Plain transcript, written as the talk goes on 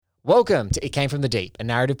Welcome to It Came From the Deep, a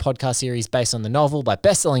narrative podcast series based on the novel by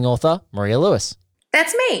best-selling author Maria Lewis.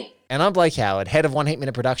 That's me. And I'm Blake Howard, head of One Heat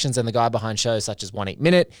Minute Productions and the guy behind shows such as One Heat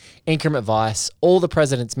Minute, Increment Vice, All the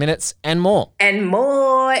President's Minutes, and more. And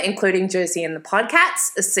more, including Josie and the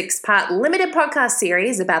Podcats, a 6-part limited podcast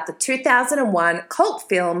series about the 2001 cult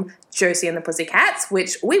film Josie and the Pussycats,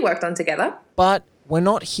 which we worked on together. But we're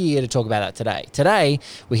not here to talk about that today. Today,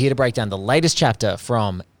 we're here to break down the latest chapter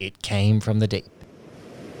from It Came From the Deep.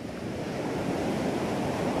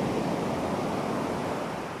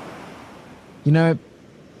 You know,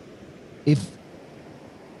 if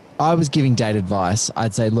I was giving date advice,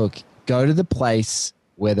 I'd say, look, go to the place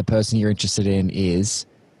where the person you're interested in is,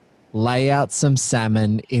 lay out some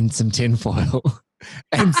salmon in some tinfoil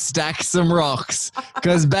and stack some rocks.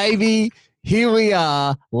 Because, baby, here we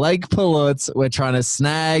are, Lake Palouse. We're trying to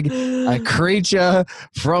snag a creature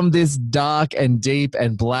from this dark and deep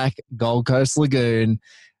and black Gold Coast lagoon.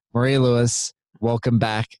 Maria Lewis, welcome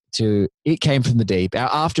back to It Came From the Deep, our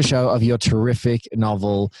after show of your terrific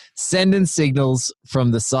novel, sending signals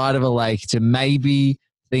from the side of a lake to maybe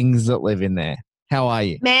things that live in there. How are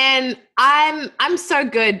you? Man, I'm so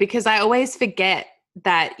good because I always forget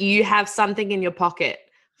that you have something in your pocket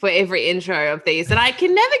for every intro of these, and I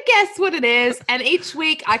can never guess what it is. And each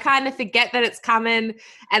week I kind of forget that it's coming,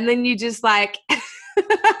 and then you just like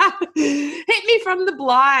hit me from the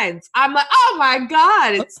blinds. I'm like, oh my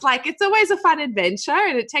God. It's like, it's always a fun adventure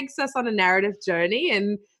and it takes us on a narrative journey.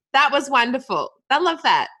 And that was wonderful. I love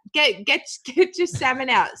that. Get your salmon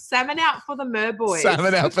out. Salmon out for the Merboys.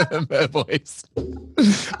 Salmon out for the Merboys.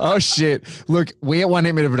 Oh shit. Look, we at One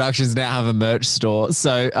Hit Minute Productions now have a merch store.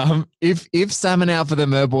 So if Salmon Out for the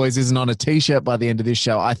Merboys isn't on a t-shirt by the end of this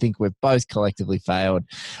show, I think we've both collectively failed.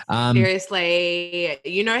 Seriously,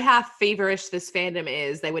 you know how feverish this fandom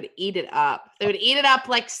is. They would eat it up. They would eat it up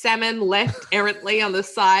like salmon left errantly on the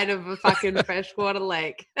side of a fucking freshwater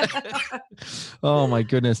lake. Oh my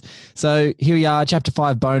goodness. So here we are, chapter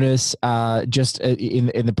 5 bonus, just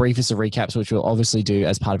in the briefest of recaps, which we'll obviously do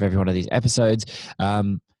as part of every one of these episodes.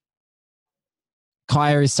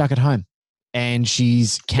 Kaya is stuck at home and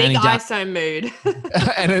she's counting Big down. ISO mood.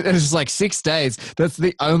 And it's like 6 days. That's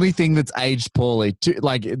the only thing that's aged poorly.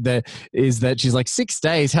 Is that she's like 6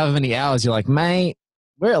 days, however many hours. You're like, mate,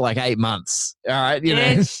 we're at like 8 months. All right. You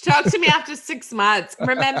know? Talk to me after 6 months.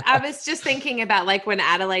 Remember, I was just thinking about like when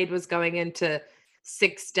Adelaide was going into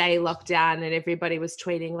 6-day lockdown and everybody was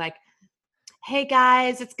tweeting like, hey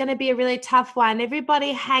guys, it's going to be a really tough one.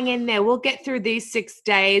 Everybody hang in there. We'll get through these 6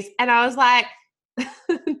 days. And I was like,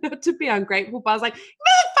 not to be ungrateful, but I was like,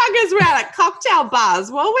 motherfuckers were out at cocktail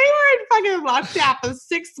bars while we were in fucking lockdown for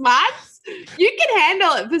 6 months. You can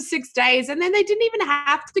handle it for 6 days. And then they didn't even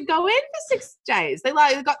have to go in for 6 days. They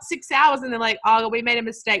got 6 hours and they're like, oh, we made a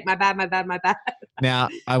mistake. My bad. Now,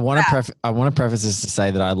 I want to preface this to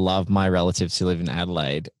say that I love my relatives who live in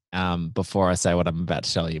Adelaide. Before I say what I'm about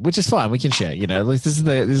to tell you, which is fine, we can share. You know, this is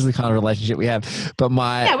the kind of relationship we have. But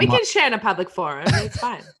we can share in a public forum. It's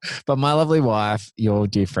fine. But my lovely wife, your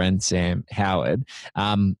dear friend Sam Howard,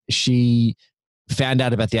 she found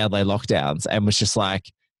out about the Adelaide lockdowns and was just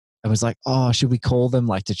like, oh, should we call them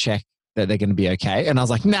like to check that they're going to be okay? And I was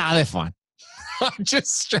like, nah, they're fine. I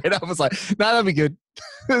just straight up was like, no, that'll be good.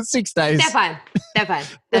 6 days. They're fine. They're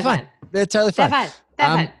fine. They're totally fine. They're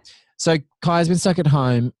fine. So Kaya's been stuck at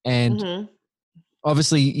home and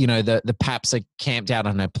obviously, you know, the Paps are camped out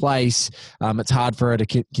on her place. It's hard for her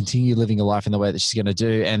to continue living a life in the way that she's going to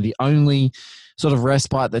do. And the only sort of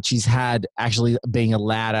respite that she's had actually being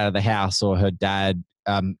allowed out of the house, or her dad,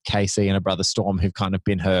 Casey, and her brother Storm, who've kind of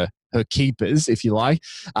been her keepers, if you like,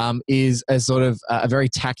 is a sort of a very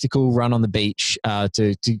tactical run on the beach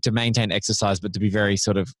to maintain exercise, but to be very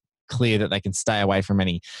sort of clear that they can stay away from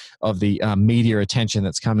any of the media attention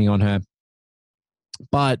that's coming on her.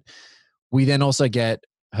 But we then also get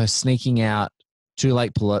her sneaking out to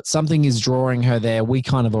Lake Palouse. Something is drawing her there. We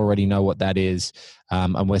kind of already know what that is,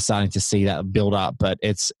 and we're starting to see that build up. But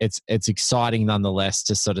it's exciting nonetheless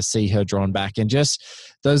to sort of see her drawn back, and just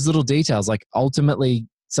those little details. Like ultimately,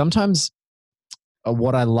 sometimes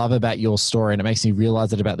what I love about your story, and it makes me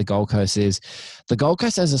realize it about the Gold Coast, is the Gold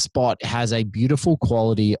Coast as a spot has a beautiful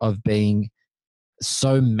quality of being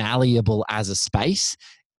so malleable as a space,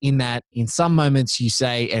 in that in some moments you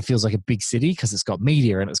say it feels like a big city because it's got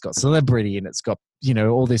media and it's got celebrity and it's got, you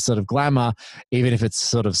know, all this sort of glamour, even if it's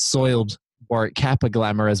sort of soiled Warwick Kappa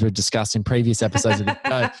glamour, as we've discussed in previous episodes of the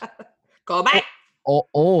show. Go back.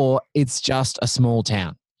 Or it's just a small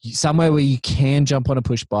town. somewhere where you can jump on a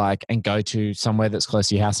push bike and go to somewhere that's close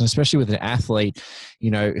to your house. And especially with an athlete,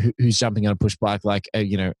 who's jumping on a push bike, like,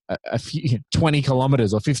 a few 20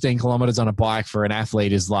 kilometers or 15 kilometers on a bike for an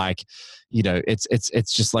athlete is like,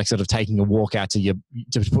 it's just like sort of taking a walk out to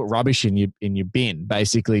put rubbish in your bin,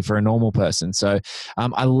 basically, for a normal person. So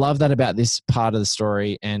I love that about this part of the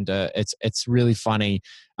story. And it's really funny.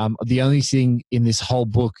 The only thing in this whole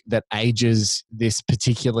book that ages this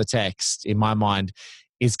particular text, in my mind,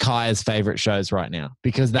 is Kaya's favorite shows right now,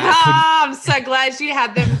 because I'm so glad you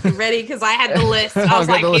had them ready, because I had the list. I was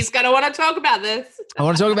like, he's going to want to talk about this. I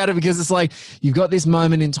want to talk about it because it's like you've got this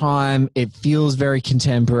moment in time. It feels very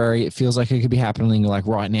contemporary. It feels like it could be happening like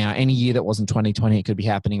right now. Any year that wasn't 2020, it could be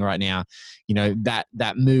happening right now.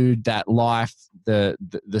 That mood, that life, the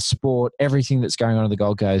sport, everything that's going on in the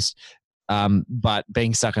Gold Coast. But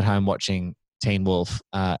being stuck at home watching Teen Wolf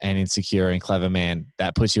and Insecure and Clever Man,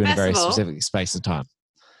 that puts you in a very specific space and time.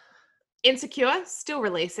 Insecure still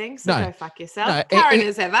releasing, so go fuck yourself. No, current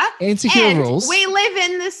as ever. Insecure rules. We live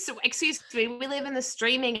in this. We live in the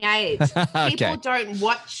streaming age. Okay. People don't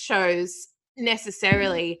watch shows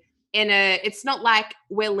necessarily it's not like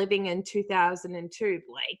we're living in 2002,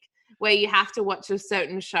 Blake, where you have to watch a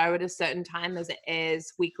certain show at a certain time as it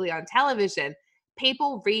airs weekly on television.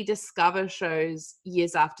 People rediscover shows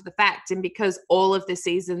years after the fact, and because all of the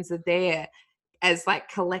seasons are there as like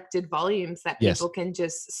collected volumes that people can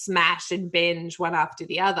just smash and binge one after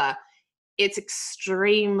the other, it's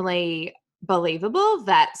extremely believable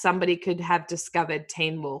that somebody could have discovered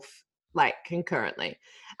Teen Wolf like concurrently.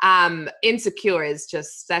 Insecure is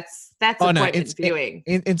just that's appointment viewing.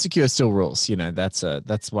 Insecure still rules. That's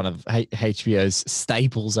one of HBO's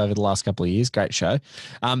staples over the last couple of years. Great show.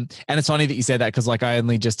 And it's funny that you said that, because like I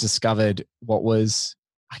only just discovered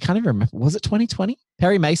I can't even remember. Was it 2020?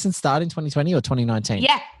 Perry Mason started in 2020 or 2019?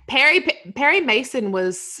 Yeah, Perry Mason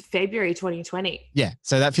was February 2020. Yeah,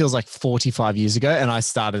 so that feels like 45 years ago, and I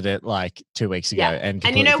started it like 2 weeks ago. Yeah. And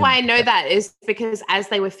you know why I know that is because as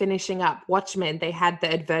they were finishing up Watchmen, they had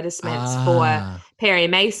the advertisements for Perry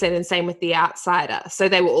Mason, and same with The Outsider. So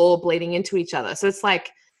they were all bleeding into each other. So it's like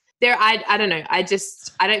I don't know. I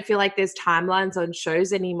don't feel like there's timelines on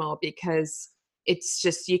shows anymore, because it's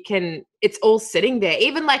just it's all sitting there.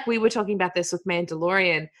 Even like we were talking about this with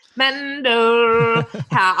Mandalorian,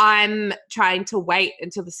 how I'm trying to wait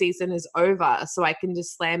until the season is over so I can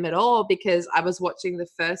just slam it all, because I was watching the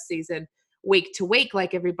first season week to week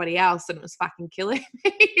like everybody else, and it was fucking killing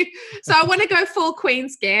me. So I want to go full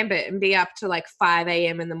Queen's Gambit and be up to like 5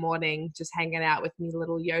 a.m. in the morning just hanging out with me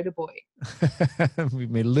little Yoda boy. With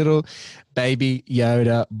me little baby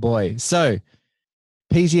Yoda boy. So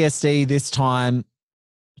PTSD this time.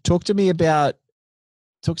 Talk to me about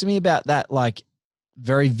that like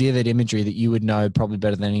very vivid imagery that you would know probably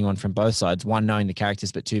better than anyone from both sides. One, knowing the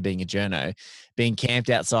characters, but two, being a journo, being camped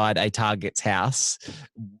outside a target's house,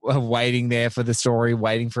 waiting there for the story,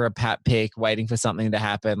 waiting for a pat pick, waiting for something to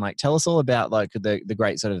happen. Like, tell us all about like the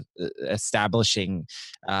great sort of establishing,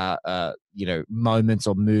 moments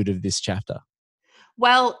or mood of this chapter.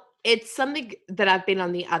 Well, it's something that I've been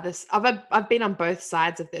on the other. I've been on both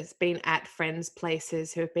sides of this. Been at friends'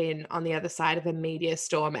 places who have been on the other side of a media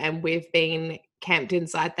storm, and we've been camped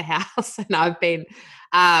inside the house. And I've been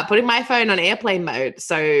putting my phone on airplane mode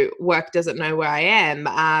so work doesn't know where I am.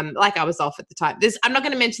 Like I was off at the time. I'm not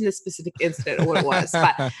going to mention the specific incident or what it was,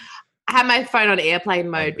 but I had my phone on airplane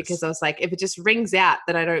mode because I was like, if it just rings out,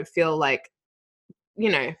 then I don't feel like,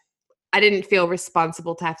 I didn't feel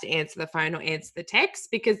responsible to have to answer the phone or answer the text,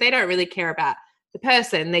 because they don't really care about the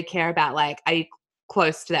person. They care about like, are you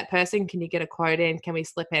close to that person? Can you get a quote in? Can we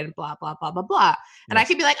slip in? Blah, blah, blah, blah, blah. And I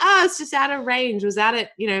could be like, it's just out of range. Was out at,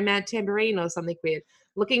 Mount Tambourine or something weird,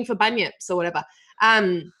 looking for bunyips or whatever.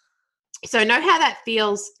 So know how that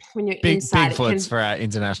feels when you're inside. Bigfoots for our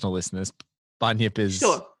international listeners. Bunyip is...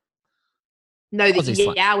 Sure. No, the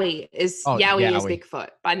Yowie is Bigfoot.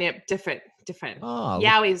 Bunyip, different. Oh,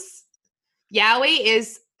 Yowie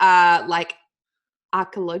is like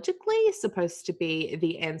archaeologically supposed to be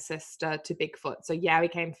the ancestor to Bigfoot. So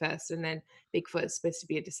Yowie came first, and then Bigfoot is supposed to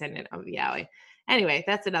be a descendant of Yowie. Anyway,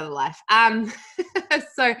 that's another life.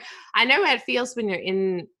 So I know how it feels when you're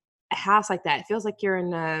in a house like that. It feels like you're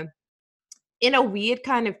in a weird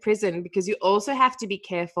kind of prison, because you also have to be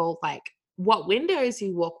careful like what windows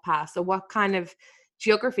you walk past or what kind of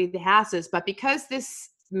geography the house is. But because this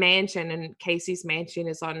mansion and Casey's mansion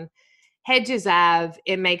is on Hedges Ave,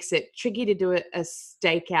 it makes it tricky to do a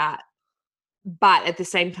stakeout, but at the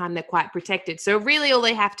same time they're quite protected. So really all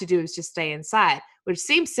they have to do is just stay inside, which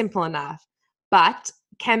seems simple enough. But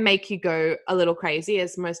can make you go a little crazy,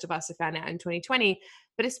 as most of us have found out in 2020,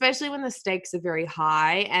 but especially when the stakes are very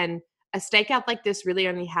high. And a stakeout like this really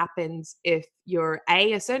only happens if you're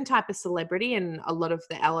a certain type of celebrity and a lot of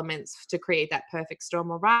the elements to create that perfect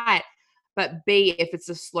storm are right. But B, if it's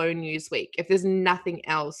a slow news week, if there's nothing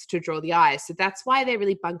else to draw the eye. So that's why they're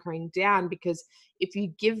really bunkering down, because if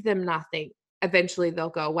you give them nothing, eventually they'll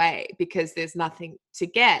go away because there's nothing to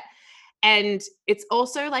get. And it's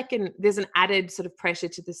also like there's an added sort of pressure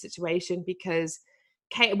to the situation because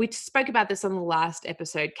we spoke about this on the last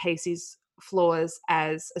episode, Casey's flaws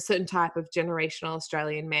as a certain type of generational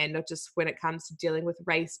Australian man, not just when it comes to dealing with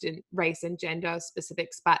race and gender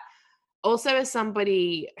specifics, but also as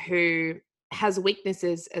somebody who has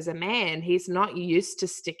weaknesses as a man. He's not used to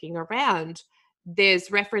sticking around.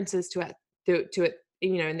 There's references to it,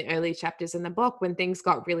 you know, in the early chapters in the book when things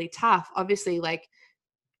got really tough. Obviously, like,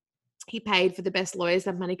 he paid for the best lawyers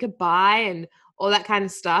that money could buy and all that kind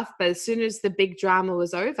of stuff. But as soon as the big drama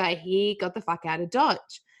was over, he got the fuck out of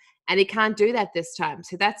Dodge. And he can't do that this time.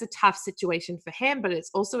 So that's a tough situation for him, but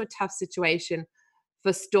it's also a tough situation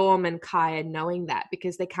for Storm and Kaya knowing that,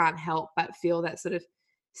 because they can't help but feel that sort of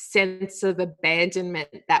sense of abandonment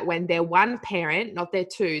that when they're one parent, not their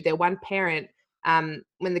two, they're one parent,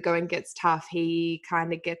 when the going gets tough, he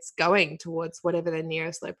kind of gets going towards whatever the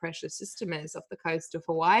nearest low pressure system is off the coast of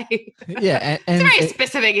Hawaii. Yeah. And it's a very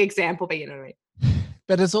specific example, but you know what I mean?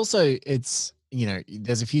 But it's also, you know,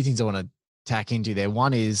 there's a few things I want to tack into there.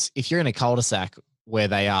 One is, if you're in a cul-de-sac where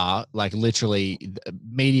they are, like, literally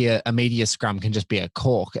a media scrum can just be a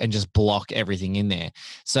cork and just block everything in there.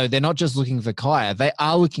 So they're not just looking for Kaya, they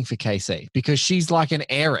are looking for Casey, because she's like an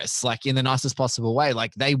heiress, like, in the nicest possible way.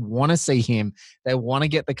 Like, they want to see him, they want to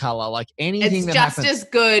get the color, like anything it's that just happens. as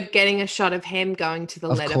good getting a shot of him going to the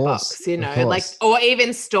Of letterbox, course, you know, like, or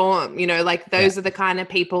even Storm, you know, like those are the kind of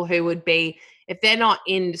people who would be, if they're not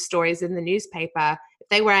in stories in the newspaper, if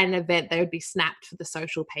they were at an event, they would be snapped for the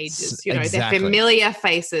social pages. You know, Exactly. they're familiar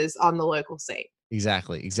faces on the local scene.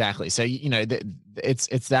 Exactly. So, you know, it's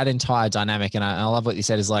that entire dynamic. And I love what you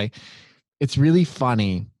said is, like, it's really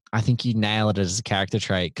funny. I think you nailed it as a character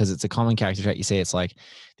trait, because it's a common character trait you see. It's like,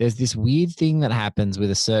 there's this weird thing that happens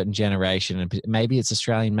with a certain generation, and maybe it's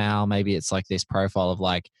Australian male, maybe it's like this profile of,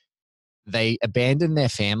 like, they abandon their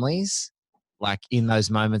families, like, in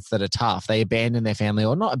those moments that are tough. They abandon their family,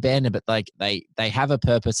 or not abandon, but like they have a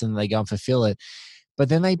purpose and they go and fulfill it. But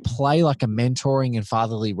then they play like a mentoring and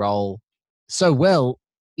fatherly role so well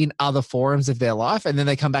in other forums of their life, and then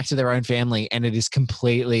they come back to their own family and it is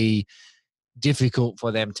completely difficult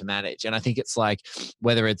for them to manage. And I think it's like,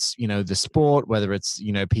 whether it's, you know, the sport, whether it's,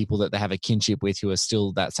 you know, people that they have a kinship with who are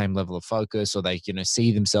still that same level of focus, or they, you know,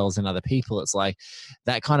 see themselves in other people, it's like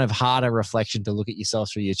that kind of harder reflection to look at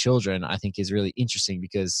yourself through your children, I think, is really interesting,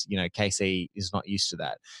 because, you know, Casey is not used to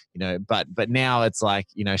that, you know, but now it's like,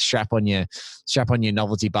 you know, strap on your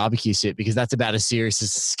novelty barbecue suit, because that's about as serious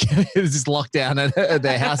as this lockdown at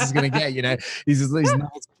their house is going to get. You know, his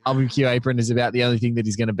novelty barbecue apron is about the only thing that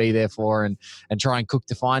he's going to be there for, and try and cook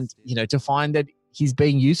to find that he's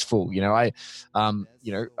being useful. You know,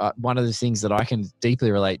 one of the things that I can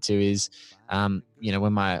deeply relate to is, you know,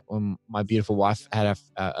 when my beautiful wife had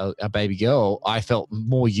a baby girl, I felt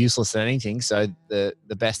more useless than anything. So the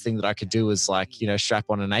best thing that I could do was, like, you know, strap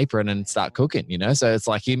on an apron and start cooking, you know? So it's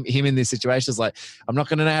like him in this situation is like, I'm not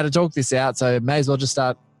going to know how to talk this out, so may as well just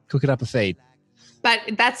start cooking up a feed. But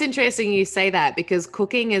that's interesting you say that, because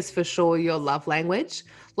cooking is for sure your love language.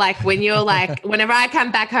 Like, when you're like, whenever I come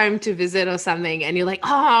back home to visit or something and you're like,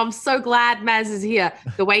 oh, I'm so glad Maz is here.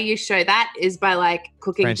 The way you show that is by, like,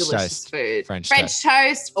 cooking French delicious toast. food. French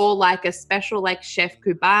toast, or like a special, like, chef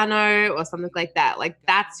cubano or something like that. Like,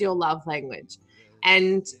 that's your love language.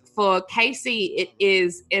 And for Casey, it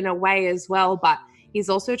is in a way as well, but he's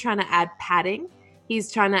also trying to add padding. He's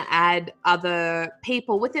trying to add other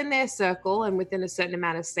people within their circle and within a certain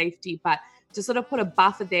amount of safety, but to sort of put a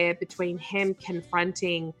buffer there between him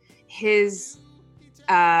confronting his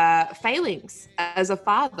failings as a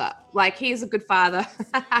father. Like, he's a good father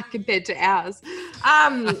compared to ours.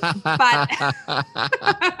 But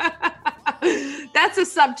that's a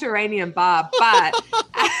subterranean bar. But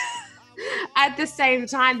at the same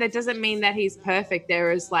time, that doesn't mean that he's perfect.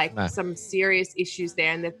 There is, like, some serious issues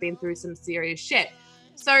there, and they've been through some serious shit.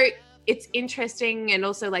 So it's interesting. And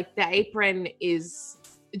also, like, the apron is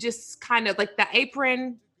just kind of like the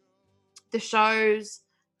apron, the shows,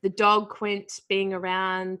 the dog Quint being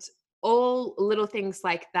around, all little things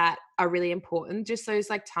like that are really important. Just those,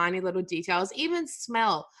 like, tiny little details, even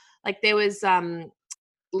smell. Like, there was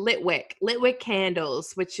Litwick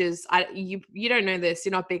candles, which is, you don't know this,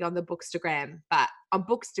 you're not big on the Bookstagram, but on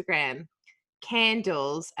Bookstagram,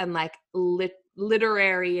 candles and like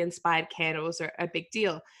literary inspired candles are a big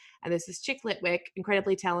deal. And there's this chick, Litwick,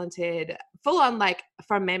 incredibly talented, full on like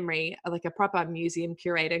from memory, like a proper museum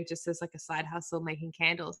curator, just as like a side hustle making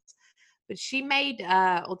candles. But she made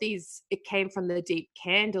all these, it came from the deep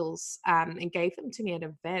candles and gave them to me at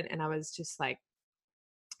an event. And I was just like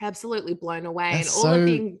absolutely blown away. That's and all of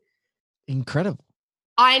the incredible.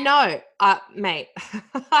 I know, mate.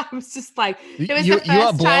 I was just like, it was you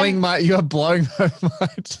are blowing my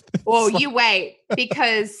mind. Well, you wait,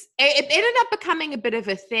 because it ended up becoming a bit of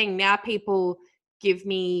a thing. Now people give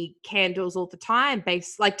me candles all the time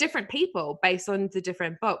like different people based on the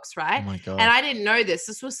different books, right? Oh my God. And I didn't know this.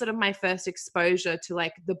 This was sort of my first exposure to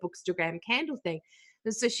like the Bookstagram candle thing.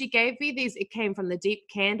 And so she gave me these, it came from the deep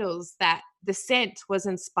candles that the scent was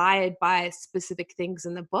inspired by specific things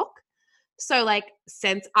in the book. So like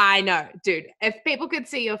scents, I know, dude, if people could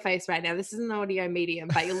see your face right now, this is an audio medium,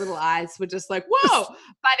 but your little eyes were just like, whoa.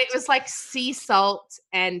 But it was like sea salt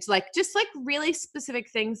and like, just like really specific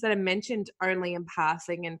things that are mentioned only in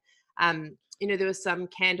passing. And, there was some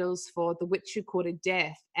candles for The Witch Who Courted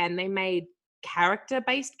Death, and they made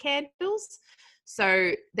character-based candles.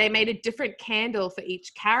 So they made a different candle for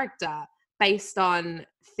each character based on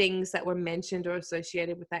things that were mentioned or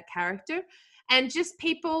associated with that character. And just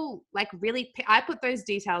people like really, I put those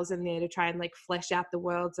details in there to try and like flesh out the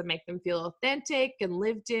worlds and make them feel authentic and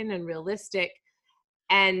lived in and realistic.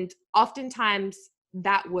 And oftentimes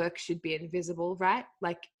that work should be invisible, right?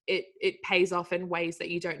 Like it pays off in ways that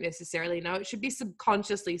you don't necessarily know. It should be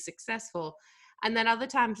subconsciously successful. And then other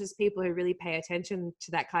times there's people who really pay attention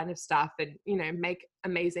to that kind of stuff and, make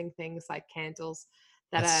amazing things like candles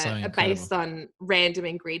that are based on random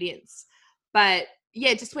ingredients. But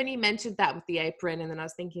yeah, just when you mentioned that with the apron, and then I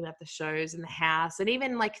was thinking about the shows and the house, and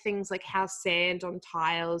even like things like how sand on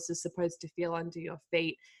tiles is supposed to feel under your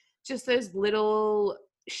feet, just those little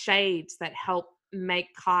shades that help make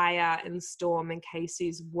Kaya and Storm and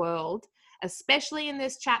Casey's world, especially in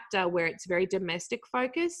this chapter where it's very domestic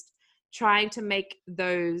focused, trying to make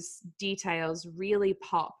those details really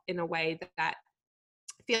pop in a way that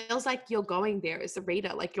feels like you're going there as a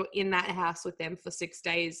reader, like you're in that house with them for 6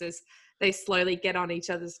 days as they slowly get on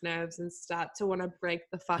each other's nerves and start to want to break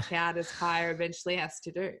the fuck out, as Kaya eventually has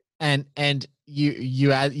to do. And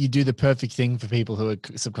you do the perfect thing for people who are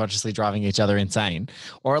subconsciously driving each other insane,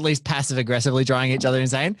 or at least passive aggressively driving each other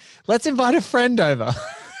insane. Let's invite a friend over.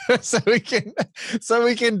 so we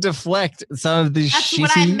can deflect some of this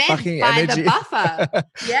shitty fucking energy. The buffer.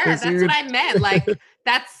 Yeah, that's what I meant. Like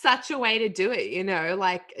that's such a way to do it,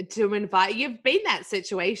 like to invite. You've been that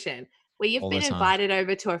situation where you've been invited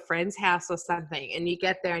over to a friend's house or something, and you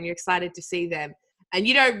get there and you're excited to see them, and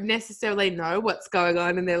you don't necessarily know what's going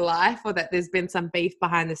on in their life or that there's been some beef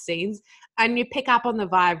behind the scenes, and you pick up on the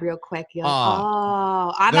vibe real quick. You're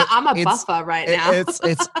like, I'm a buffer right now.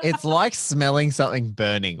 It's like smelling something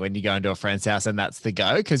burning when you go into a friend's house and that's the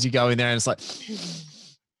go, because you go in there and it's like,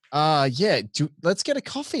 let's get a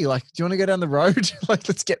coffee. Like, do you want to go down the road? Like,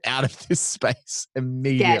 let's get out of this space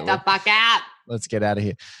immediately. Get the fuck out. Let's get out of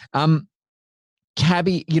here.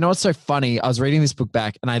 Cabby, what's so funny? I was reading this book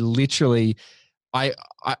back and I literally, I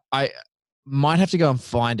might have to go and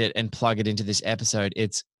find it and plug it into this episode.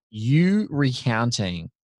 It's you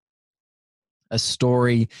recounting a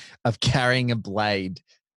story of carrying a blade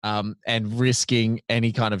and risking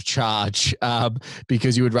any kind of charge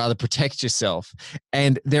because you would rather protect yourself.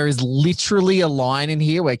 And there is literally a line in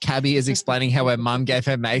here where Cabby is explaining how her mum gave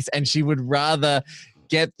her mace and she would rather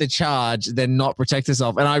get the charge than not protect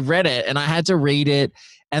herself. And I read it and I had to read it.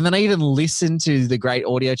 And then I even listened to the great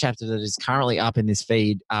audio chapter that is currently up in this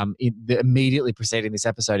feed, immediately preceding this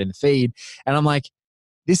episode in the feed. And I'm like,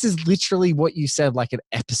 this is literally what you said like an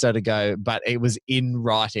episode ago, but it was in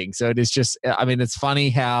writing. So it is just, it's funny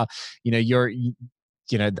how,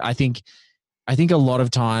 I think a lot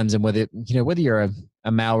of times, and whether you're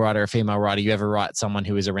a male writer or a female writer, you ever write someone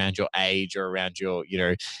who is around your age or around your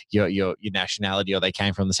nationality, or they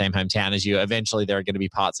came from the same hometown as you, eventually there are going to be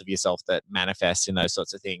parts of yourself that manifest in those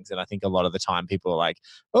sorts of things. And I think a lot of the time people are like,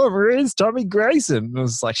 oh, Maria's Tommy Grayson. And I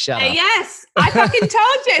was like, shut up. Yes, I fucking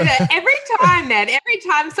told you that every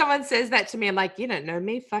time someone says that to me, I'm like, you don't know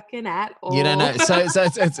me fucking at all. You don't know. So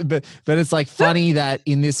but it's like funny that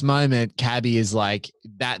in this moment, Cabby is like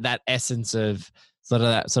that essence of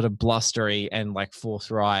that sort of blustery and like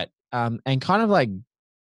forthright and kind of like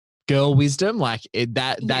girl wisdom, like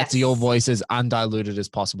that's your voice as undiluted as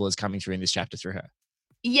possible is coming through in this chapter through her.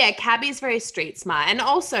 Yeah, Cabby's very street smart. And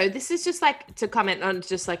also this is just like to comment on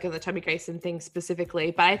just like on the Tommy Grayson thing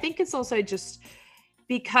specifically, but I think it's also just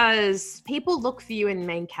because people look for you in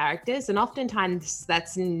main characters, and oftentimes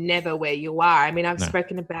that's never where you are. I mean, I've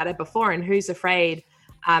spoken about it before, and Who's Afraid,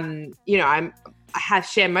 you know, I have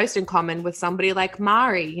share most in common with somebody like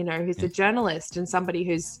Mari, you know, who's a journalist and somebody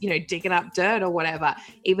who's, you know, digging up dirt or whatever,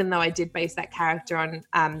 even though I did base that character on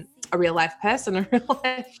a real life person, a real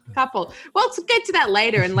life couple. Well, to get to that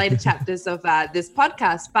later in later chapters of this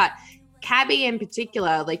podcast, but Cabby in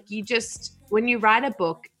particular, like you just, when you write a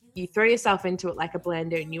book, you throw yourself into it like a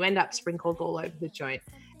blender and you end up sprinkled all over the joint.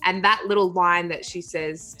 And that little line that she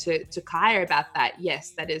says to Kaya about that,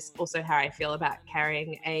 yes, that is also how I feel about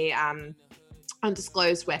carrying a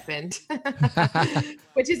undisclosed weapon,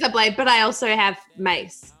 which is a blade, but I also have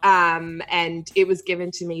mace. And it was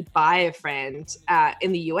given to me by a friend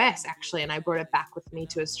in the US, actually, and I brought it back with me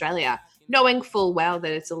to Australia, knowing full well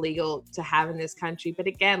that it's illegal to have in this country. But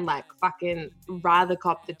again, like fucking rather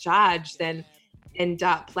cop the charge than end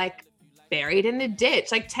up like buried in a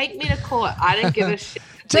ditch. Like, take me to court. I don't give a shit.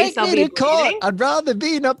 Take me to court. I'd rather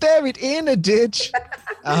be not buried in a ditch.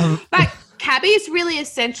 But Cabby is really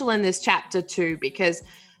essential in this chapter too, because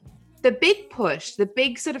the big push, the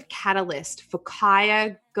big sort of catalyst for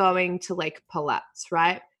Kaya going to Lake Pelops,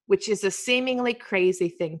 right? Which is a seemingly crazy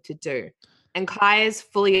thing to do. And Kaya's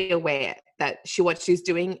fully aware that what she's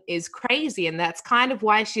doing is crazy. And that's kind of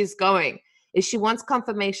why she's going, is she wants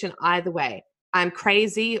confirmation either way. I'm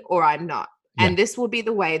crazy or I'm not. Yeah. And this will be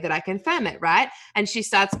the way that I confirm it, right? And she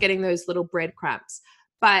starts getting those little breadcrumbs.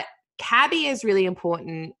 But Cabby is really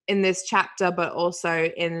important in this chapter, but also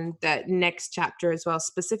in the next chapter as well,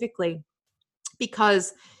 specifically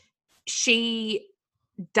because she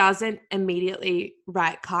doesn't immediately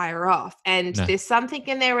write Kaya off. And there's something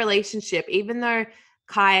in their relationship, even though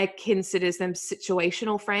Kaya considers them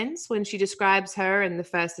situational friends when she describes her in the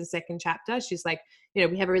first and second chapter. She's like, you know,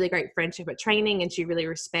 we have a really great friendship at training, and she really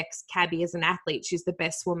respects Cabby as an athlete. She's the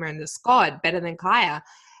best swimmer in the squad, better than Kaya.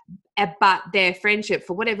 But their friendship,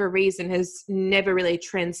 for whatever reason, has never really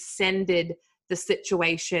transcended the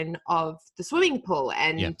situation of the swimming pool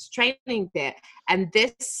and training there. And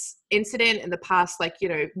this incident in the past, like, you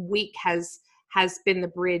know, week has been the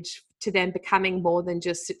bridge to them becoming more than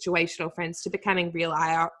just situational friends, to becoming real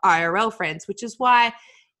IRL friends, which is why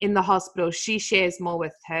in the hospital she shares more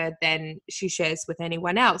with her than she shares with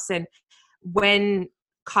anyone else. And when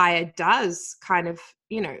Kaya does kind of,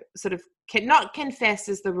 you know, sort of not confess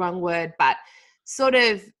is the wrong word, but sort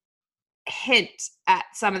of hint at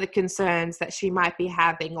some of the concerns that she might be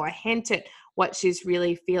having, or hint at what she's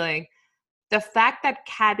really feeling. The fact that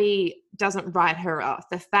Cabby doesn't write her off,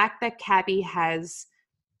 the fact that Cabby has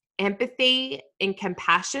empathy and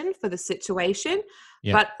compassion for the situation,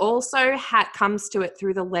 but also comes to it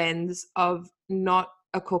through the lens of not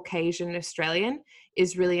a Caucasian Australian,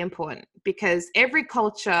 is really important, because every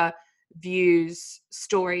culture views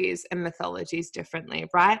stories and mythologies differently,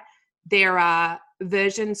 right? There are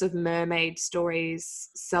versions of mermaid stories,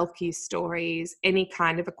 Selkie stories, any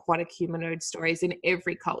kind of aquatic humanoid stories in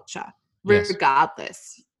every culture,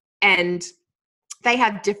 regardless. And they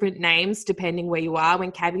have different names depending where you are.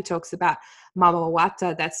 When Cabby talks about Mama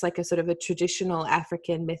Wata, that's like a sort of a traditional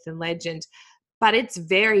African myth and legend, but it's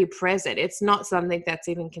very present. It's not something that's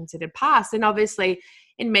even considered past. And obviously,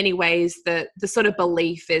 in many ways, the sort of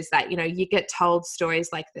belief is that, you know, you get told stories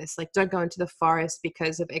like this, like don't go into the forest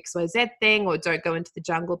because of XYZ thing, or don't go into the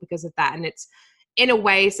jungle because of that. And it's in a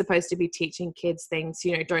way supposed to be teaching kids things,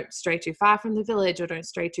 you know, don't stray too far from the village, or don't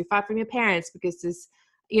stray too far from your parents, because there's,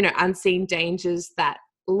 you know, unseen dangers that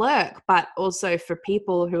lurk. But also for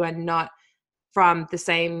people who are not from the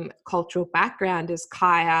same cultural background as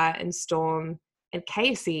Kaya and Storm and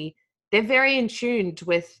Casey, they're very in tune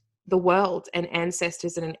with the world and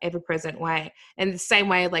ancestors in an ever-present way. And the same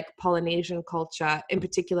way, like Polynesian culture, in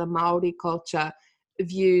particular Maori culture,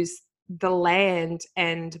 views the land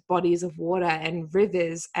and bodies of water and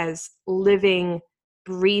rivers as living,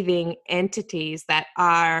 breathing entities that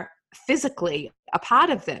are physically a part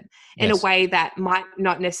of them in a way that might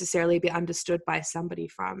not necessarily be understood by somebody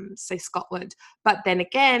from, say, Scotland. But then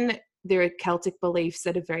again, there are Celtic beliefs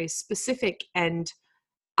that are very specific and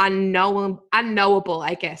unknowable,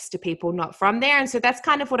 I guess, to people not from there. And so that's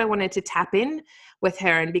kind of what I wanted to tap in with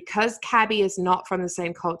her. And because Cabby is not from the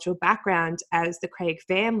same cultural background as the Craig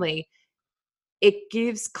family, it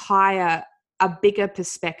gives Kaya a bigger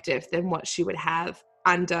perspective than what she would have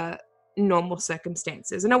under normal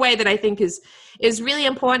circumstances, in a way that I think is really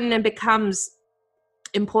important, and becomes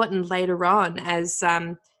important later on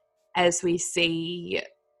as we see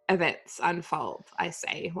events unfold, I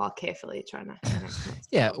say, while carefully trying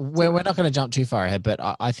to we're not going to jump too far ahead, but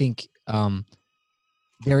I think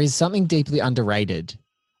there is something deeply underrated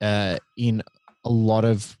in a lot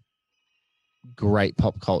of great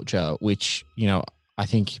pop culture, which, you know, I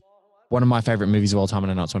think one of my favorite movies of all time,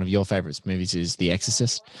 and I know it's one of your favorite movies, is The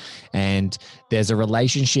Exorcist. And there's a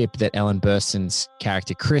relationship that Ellen Burstyn's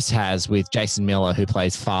character Chris has with Jason Miller, who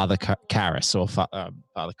plays Father Karras or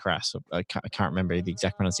Father Crass. I can't remember the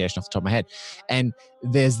exact pronunciation off the top of my head. And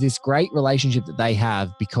there's this great relationship that they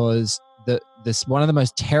have, because this one of the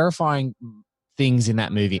most terrifying things in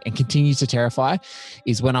that movie, and continues to terrify,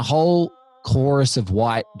 is when a whole chorus of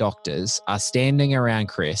white doctors are standing around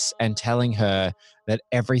Chris and telling her that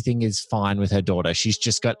everything is fine with her daughter. She's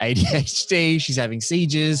just got ADHD. She's having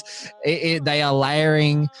seizures. They are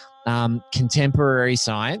layering contemporary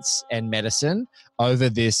science and medicine over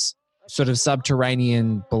this sort of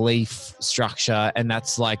subterranean belief structure. And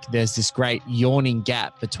that's like, there's this great yawning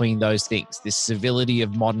gap between those things, this civility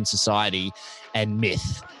of modern society and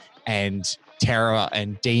myth and terror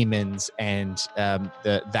and demons and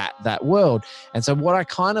that world. And so what I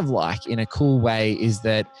kind of like in a cool way is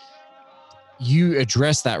that you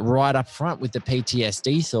address that right up front with the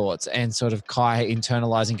PTSD thoughts, and sort of Kai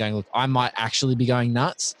internalizing, going, look, I might actually be going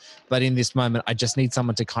nuts, but in this moment, I just need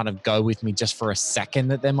someone to kind of go with me just for a second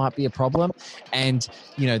that there might be a problem. And,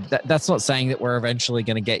 you know, that's not saying that we're eventually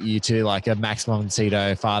going to get you to like a Max von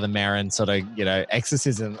Sydow, Father Merrin sort of, you know,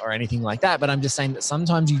 exorcism or anything like that. But I'm just saying that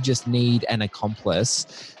sometimes you just need an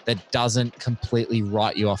accomplice that doesn't completely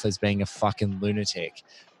write you off as being a fucking lunatic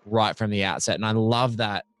right from the outset. And I love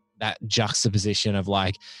that juxtaposition of,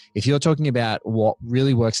 like, if you're talking about what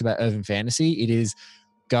really works about urban fantasy, it is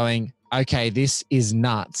going, okay, this is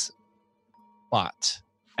nuts, but.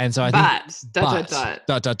 And so I think,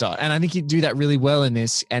 and I think you do that really well in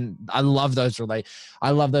this. And I love those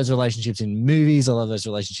relationships in movies. I love those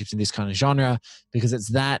relationships in this kind of genre, because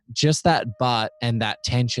it's just that but, and that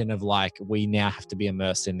tension of like, we now have to be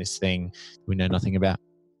immersed in this thing we know nothing about.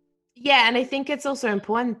 Yeah. And I think it's also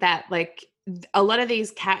important that, like, a lot of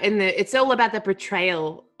these it's all about the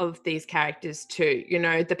portrayal of these characters too. You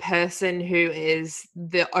know, the person who is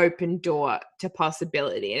the open door to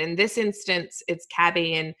possibility. And in this instance, it's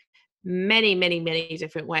Cabby in many, many, many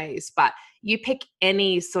different ways. But you pick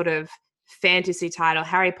any sort of fantasy title,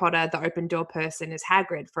 Harry Potter, the open door person is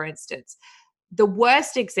Hagrid, for instance. The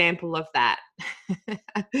worst example of that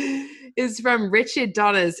is from Richard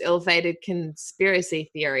Donner's Ill-Fated Conspiracy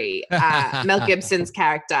Theory, Mel Gibson's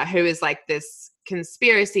character, who is like this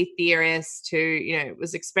conspiracy theorist who, you know,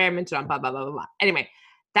 was experimented on, blah, blah, blah, blah, blah. Anyway,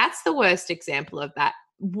 that's the worst example of that.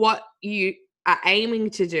 What you are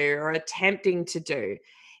aiming to do or attempting to do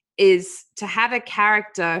is to have a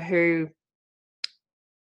character who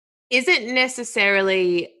isn't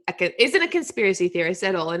necessarily isn't a conspiracy theorist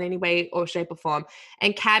at all in any way or shape or form.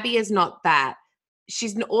 And Cabby is not that.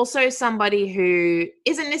 She's also somebody who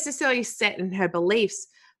isn't necessarily set in her beliefs,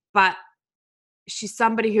 but she's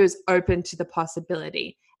somebody who is open to the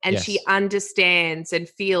possibility. And yes, she understands and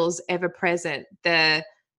feels ever present the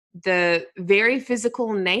very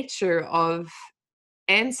physical nature of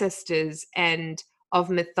ancestors and of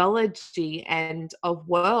mythology and of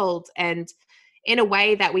world, and in a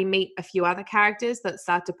way that we meet a few other characters that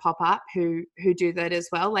start to pop up who do that as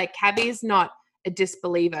well. Like, Cabby's not a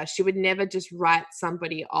disbeliever. She would never just write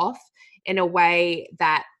somebody off in a way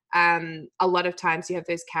that a lot of times you have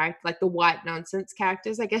those characters, like the white nonsense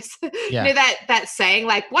characters, I guess. Yeah. You know, that saying,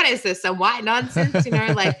 like, what is this, some white nonsense? You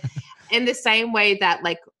know, like, in the same way that,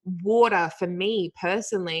 like, water for me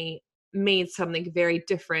personally means something very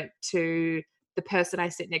different to the person I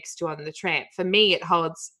sit next to on the tram. For me, it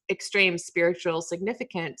holds extreme spiritual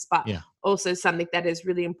significance, but also something that is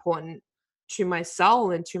really important to my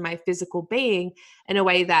soul and to my physical being, in a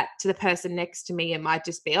way that to the person next to me, it might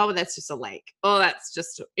just be, oh, that's just a lake. Oh, that's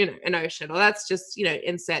just, you know, an ocean. Or that's just, you know,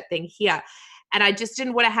 insert thing here. And I just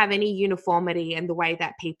didn't want to have any uniformity in the way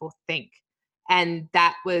that people think. And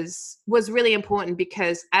that was really important,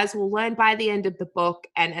 because as we'll learn by the end of the book,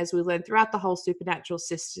 and as we learn throughout the whole Supernatural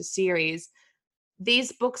Sisters series,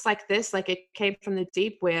 these books like this, like It Came from the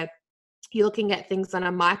Deep, where you're looking at things on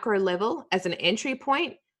a micro level as an entry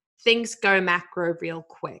point, things go macro real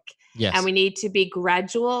quick. Yes. And we need to be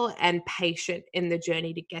gradual and patient in the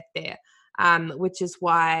journey to get there, which is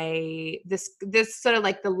why this sort of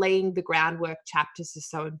like the laying the groundwork chapters is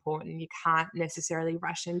so important. You can't necessarily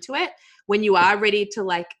rush into it. When you are ready to,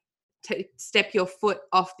 like, to step your foot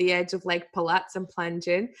off the edge of Lake Palatz and plunge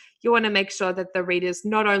in, you want to make sure that the reader's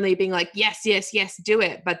not only being like, yes, yes, yes, do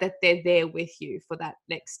it, but that they're there with you for that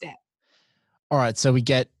next step. All right. So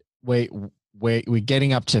we're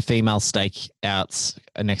getting up to female stakeouts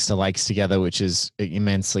next to lakes together, which is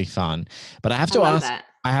immensely fun. But I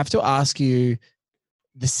have to ask you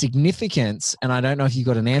the significance, and I don't know if you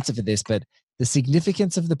got an answer for this, but the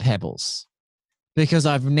significance of the pebbles, because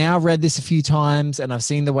I've now read this a few times and I've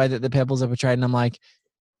seen the way that the pebbles are portrayed, and I'm like,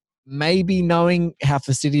 maybe knowing how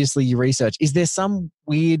fastidiously you research, is there some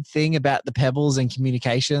weird thing about the pebbles and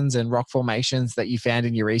communications and rock formations that you found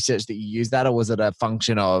in your research that you use that, or was it a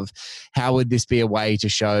function of how would this be a way to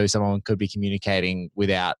show someone could be communicating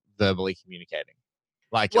without verbally communicating?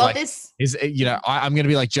 I'm going to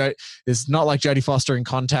be like Joe. It's not like Jodie Foster in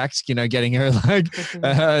Contact, getting her the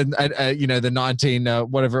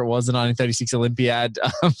 1936 Olympiad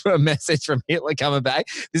a message from Hitler coming back.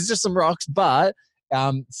 This is just some rocks, but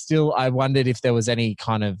still, I wondered if there was any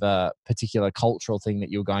kind of particular cultural thing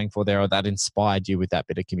that you were going for there, or that inspired you with that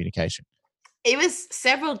bit of communication. It was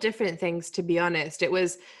several different things, to be honest. It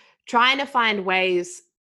was trying to find ways.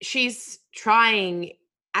 She's trying.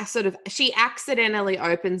 She accidentally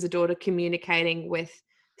opens the door to communicating with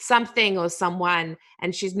something or someone,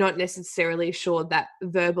 and she's not necessarily sure that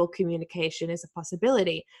verbal communication is a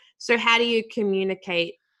possibility. So how do you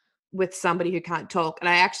communicate with somebody who can't talk? And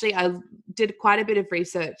I did quite a bit of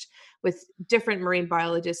research with different marine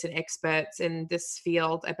biologists and experts in this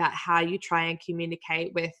field about how you try and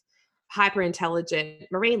communicate with hyper intelligent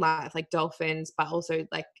marine life, like dolphins, but also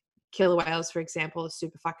like killer whales, for example, are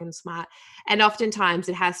super fucking smart. And oftentimes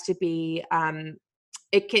it has to be,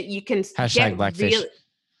 you can hashtag blackfish.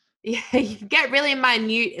 You get really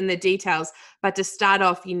minute in the details, but to start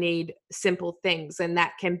off, you need simple things. And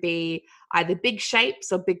that can be either big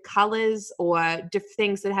shapes or big colors, or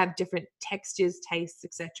things that have different textures, tastes,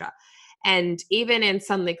 etc. And even in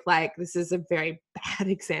something like, this is a very bad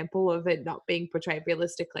example of it not being portrayed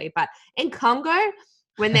realistically, but in Congo,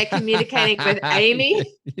 when they're communicating with Amy,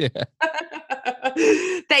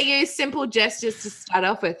 they use simple gestures to start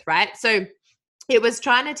off with, right? So it was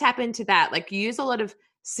trying to tap into that, like use a lot of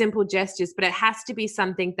simple gestures, but it has to be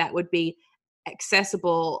something that would be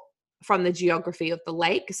accessible from the geography of the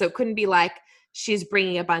lake. So it couldn't be like she's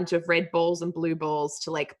bringing a bunch of red balls and blue balls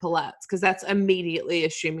to Lake Pilatz, because that's immediately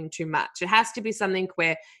assuming too much. It has to be something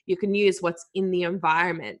where you can use what's in the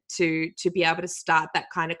environment to be able to start that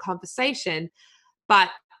kind of conversation. But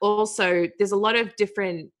also there's a lot of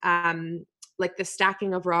different, like the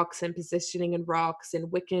stacking of rocks and positioning in rocks and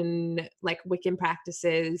Wiccan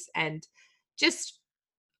practices, and just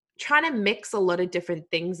trying to mix a lot of different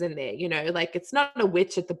things in there, like it's not a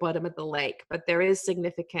witch at the bottom of the lake, but there is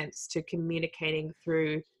significance to communicating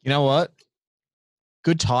through. You know what?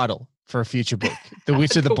 Good title for a future book. The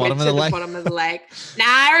Witch at the Bottom of the Lake. Bottom of the lake. Nah,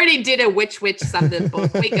 I already did a witch something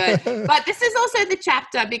book. We good. But this is also the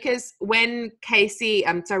chapter, because when Cabby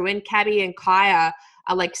and Kaya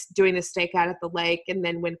are like doing the stakeout at the lake, and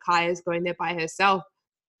then when Kaya's going there by herself,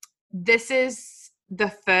 this is the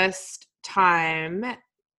first time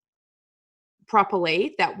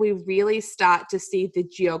properly that we really start to see the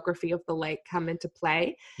geography of the lake come into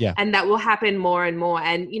play. Yeah. And that will happen more and more.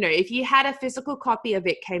 And, if you had a physical copy of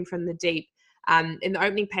It Came from the Deep, in the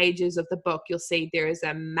opening pages of the book, you'll see there is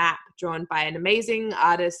a map drawn by an amazing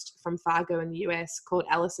artist from Fargo in the US called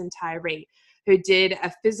Alison Tyree, who did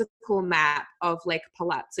a physical map of Lake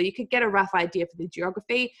Pilatz. So you could get a rough idea for the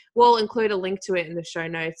geography. We'll include a link to it in the show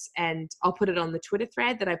notes, and I'll put it on the Twitter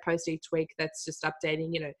thread that I post each week that's just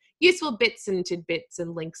updating, useful bits and tidbits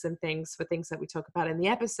and links and things for things that we talk about in the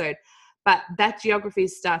episode. But that geography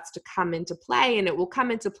starts to come into play, and it will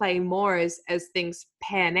come into play more as things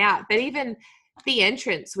pan out. But even the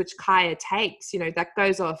entrance, which Kaya takes, that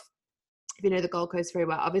goes off, if you know the Gold Coast very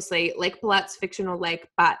well, obviously Lake Pilatz, fictional lake,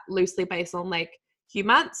 but loosely based on Lake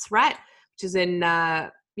Humontz, right? Which is in,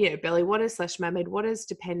 belly waters / mermaid waters,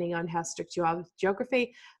 depending on how strict you are with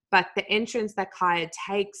geography. But the entrance that Kaya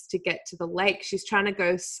takes to get to the lake, she's trying to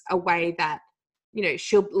go a way that,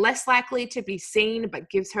 she'll less likely to be seen, but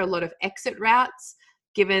gives her a lot of exit routes,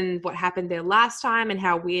 given what happened there last time and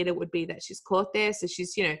how weird it would be that she's caught there. So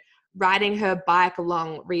she's, riding her bike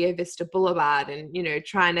along Rio Vista Boulevard and,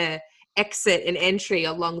 trying to exit an entry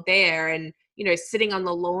along there, and sitting on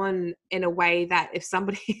the lawn in a way that if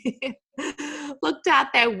somebody looked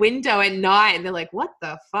out their window at night and they're like, what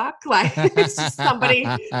the fuck, like it's just somebody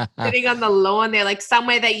sitting on the lawn there, like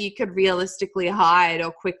somewhere that you could realistically hide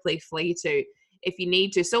or quickly flee to if you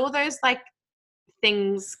need to. So all those like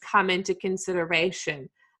things come into consideration,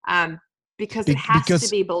 because it has to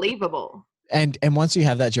be believable. And once you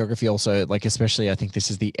have that geography also, like especially I think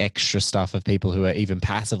this is the extra stuff of people who are even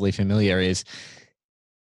passively familiar, is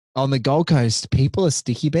on the Gold Coast, people are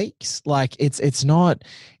sticky beaks. Like it's not,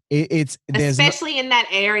 it's especially in that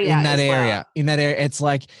area. In that area, it's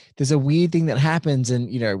like there's a weird thing that happens, and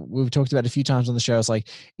we've talked about it a few times on the show. It's like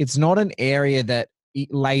it's not an area that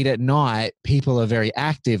late at night, people are very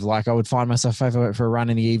active. Like I would find myself if I went for a run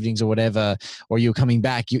in the evenings or whatever, or you're coming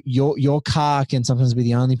back, your car can sometimes be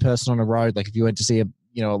the only person on a road. Like if you went to see a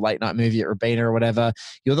late night movie at Robina or whatever,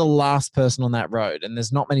 you're the last person on that road and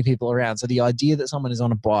there's not many people around. So the idea that someone is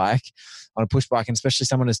on a bike, on a push bike, and especially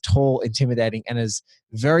someone as tall, intimidating, and as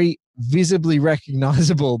very visibly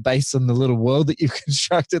recognizable based on the little world that you've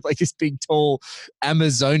constructed, like this big, tall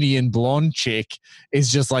Amazonian blonde chick is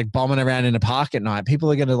just like bombing around in a park at night.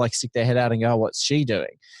 People are going to like stick their head out and go, what's she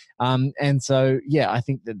doing? And so, yeah, I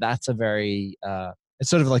think that's a very, it's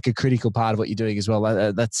sort of like a critical part of what you're doing as well.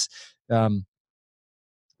 That's,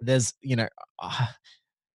 there's,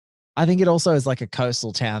 I think it also is like a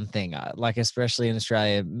coastal town thing, like especially in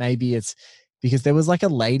Australia. Maybe it's because there was like a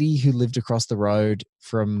lady who lived across the road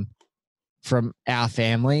from our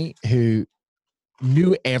family who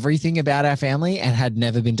knew everything about our family and had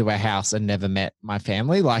never been to our house and never met my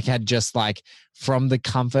family. Like had just like from the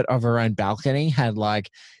comfort of her own balcony had like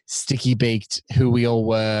sticky beaked who we all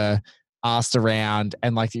were, asked around,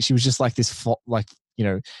 and like she was just like this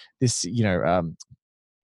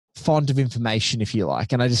font of information, if you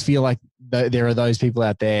like. And I just feel like there are those people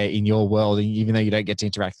out there in your world, even though you don't get to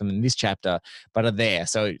interact with them in this chapter, but are there.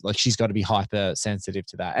 So like she's got to be hyper sensitive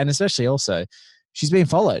to that. And especially also she's being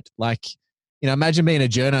followed. Like, imagine being a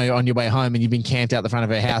journo on your way home and you've been camped out the front of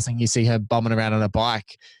her house and you see her bombing around on a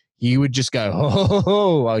bike. You would just go,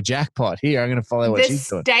 oh, jackpot. Here, I'm going to follow what she's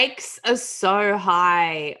doing. The stakes are so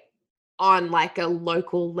high on like a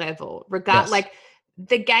local level. Yes. Like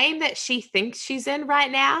the game that she thinks she's in right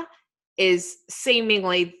now is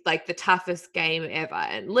seemingly like the toughest game ever.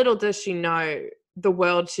 And little does she know the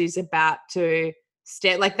world she's about to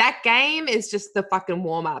stare. Like that game is just the fucking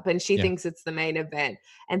warm up and she thinks it's the main event,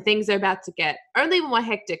 and things are about to get only more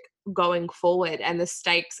hectic going forward and the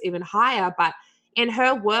stakes even higher. But in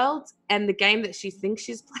her world and the game that she thinks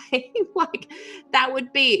she's playing, like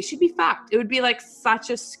she'd be fucked. It would be like such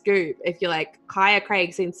a scoop if you're like Kaya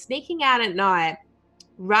Craig seen sneaking out at night,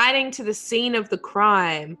 riding to the scene of the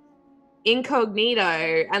crime incognito,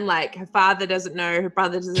 and like her father doesn't know, her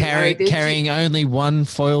brother doesn't know. Carrying only one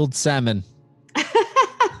foiled salmon.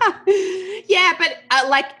 Yeah, but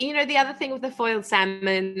the other thing with the foiled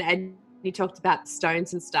salmon, and you talked about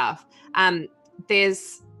stones and stuff,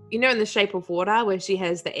 there's, in The Shape of Water, where she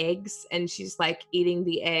has the eggs and she's like eating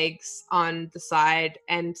the eggs on the side.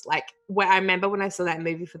 And like, I remember when I saw that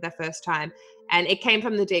movie for the first time, and It Came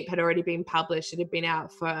from the Deep had already been published. It had been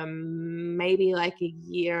out for maybe like a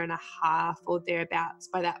year and a half or thereabouts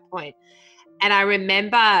by that point. And I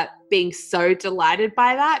remember being so delighted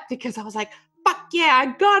by that because I was like, fuck yeah, I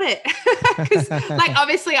got it. Because like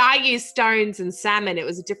obviously I use stones and salmon. It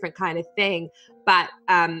was a different kind of thing. But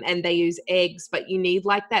and they use eggs, but you need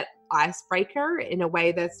like that icebreaker in a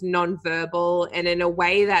way that's non-verbal and in a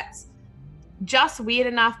way that's just weird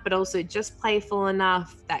enough, but also just playful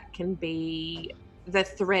enough that can be the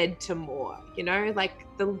thread to more, like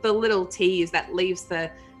the little tease that leaves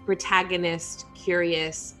the protagonist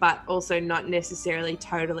curious, but also not necessarily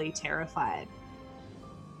totally terrified.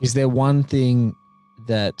 Is there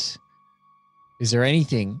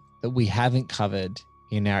anything that we haven't covered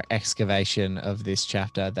in our excavation of this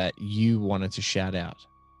chapter that you wanted to shout out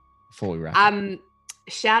before we wrap up?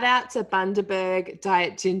 Shout out to Bundaberg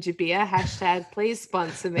Diet Ginger Beer. # please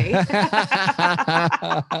sponsor me.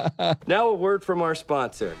 Now a word from our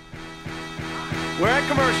sponsor. We're at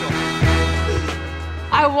commercial.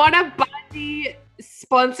 I want a Bundy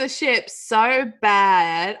sponsorship so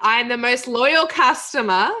bad. I'm the most loyal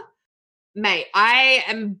customer. Mate, I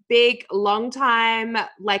am big, long time,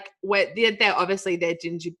 like they're obviously their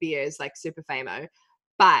ginger beer is like super famous.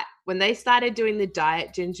 But when they started doing the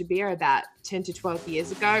diet ginger beer about 10 to 12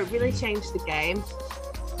 years ago, it really changed the game.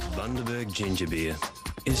 Bundaberg Ginger Beer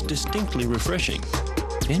is distinctly refreshing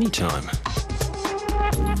anytime.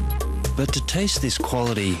 But to taste this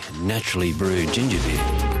quality, naturally brewed ginger beer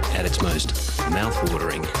at its most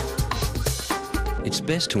mouth-watering, it's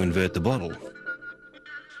best to invert the bottle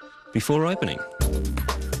before opening.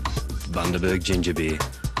 Bundaberg Ginger Beer.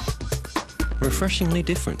 Refreshingly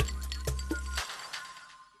different.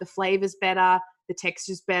 The flavor's better, the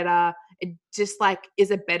texture's better. It just like is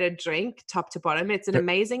a better drink top to bottom. It's an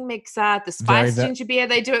amazing mixer. The spiced ginger beer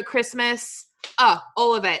they do at Christmas. Oh,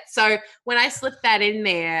 all of it. So when I slipped that in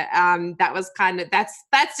there, that was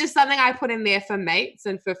that's just something I put in there for mates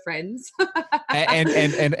and for friends.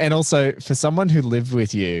 and also for someone who lived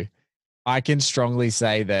with you, I can strongly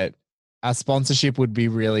say that a sponsorship would be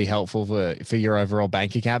really helpful for your overall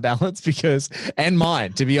bank account balance and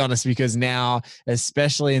mine, to be honest, because now,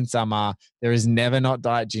 especially in summer, there is never not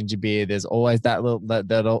diet ginger beer. There's always that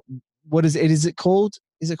little what is it? Is it called?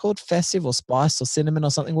 Is it called festive or spice or cinnamon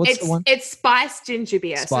or something? What's the one? It's spiced ginger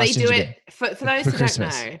beer. Spiced so they do ginger it for those who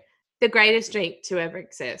Christmas. don't know. The greatest drink to ever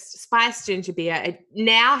exist, spiced ginger beer. It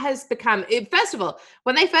now has become. First of all,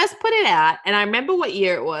 when they first put it out, and I remember what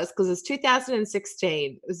year it was because it was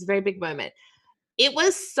 2016. It was a very big moment. It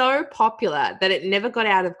was so popular that it never got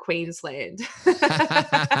out of Queensland.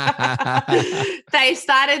 They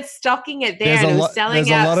started stocking it there and it was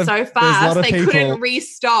selling out so fast they couldn't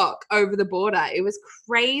restock over the border. It was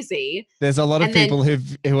crazy. There's a lot of people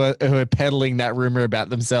who are peddling that rumor about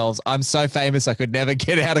themselves. I'm so famous I could never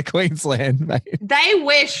get out of Queensland, mate. They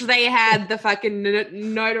wish they had the fucking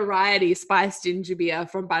notoriety spiced ginger beer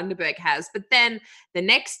from Bundaberg has. But then the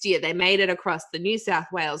next year they made it across the New South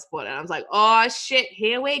Wales border. And I was like, oh shit,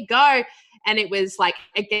 here we go. And it was like,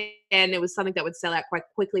 again, it was something that would sell out quite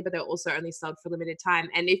quickly, but they were also only sold for limited time.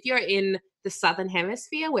 And if you're in the Southern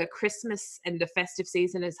Hemisphere where Christmas and the festive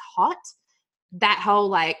season is hot, that whole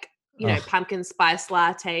like, you know, pumpkin spice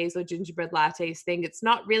lattes or gingerbread lattes thing, it's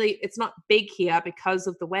not big here because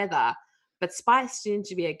of the weather. But spiced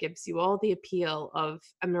ginger beer gives you all the appeal of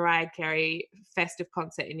a Mariah Carey festive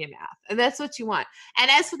concert in your mouth. And that's what you want. And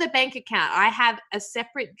as for the bank account, I have a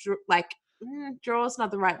separate, drawer is not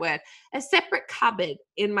the right word, a separate cupboard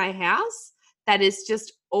in my house that is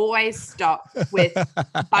just always stocked with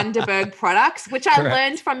Bundaberg products, which I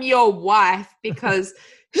learned from your wife because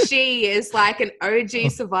she is like an OG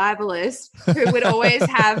survivalist who would always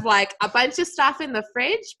have like a bunch of stuff in the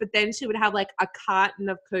fridge, but then she would have like a carton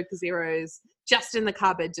of Coke Zeros just in the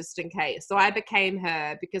cupboard just in case. So I became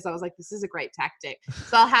her because I was like, this is a great tactic.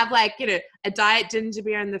 So I'll have like, you know, a diet ginger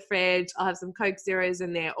beer in the fridge. I'll have some Coke Zeros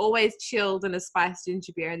in there, always chilled and a spiced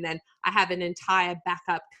ginger beer. And then I have an entire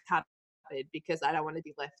backup cupboard because I don't want to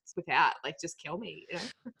be left without, like, just kill me, you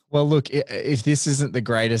know? Well, look, if this isn't the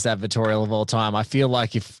greatest advertorial of all time, I feel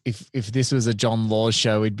like if this was a John Laws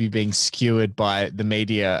show, we'd be being skewered by the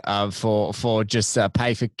media for just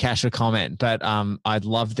pay for cash or comment. But I'd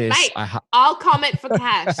love this. Mate, I'll comment for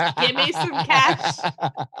cash. Give me some cash.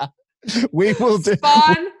 We will do.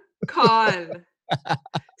 Spawn con.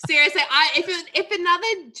 Seriously, if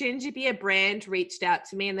another ginger beer brand reached out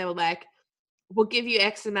to me and they were like, we'll give you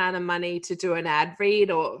X amount of money to do an ad read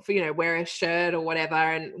or, you know, wear a shirt or whatever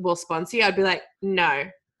and we'll sponsor you, I'd be like, no,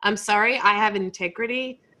 I'm sorry. I have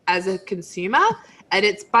integrity as a consumer and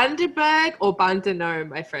it's Bundaberg or Bundano,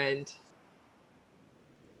 my friend.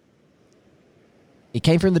 It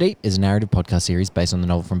Came From the Deep is a narrative podcast series based on the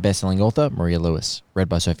novel from best-selling author Maria Lewis, read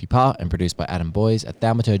by Sophie Parr and produced by Adam Boyes at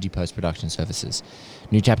Thaumaturgy Post-Production Services.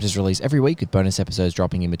 New chapters released every week with bonus episodes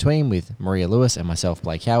dropping in between with Maria Lewis and myself,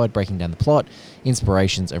 Blake Howard, breaking down the plot,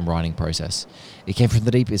 inspirations and writing process. It Came From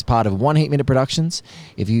the Deep is part of One Heat Minute Productions.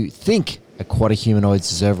 If you think aquatic humanoids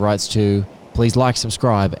deserve rights to, please like,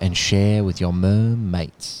 subscribe and share with your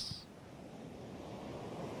mermates.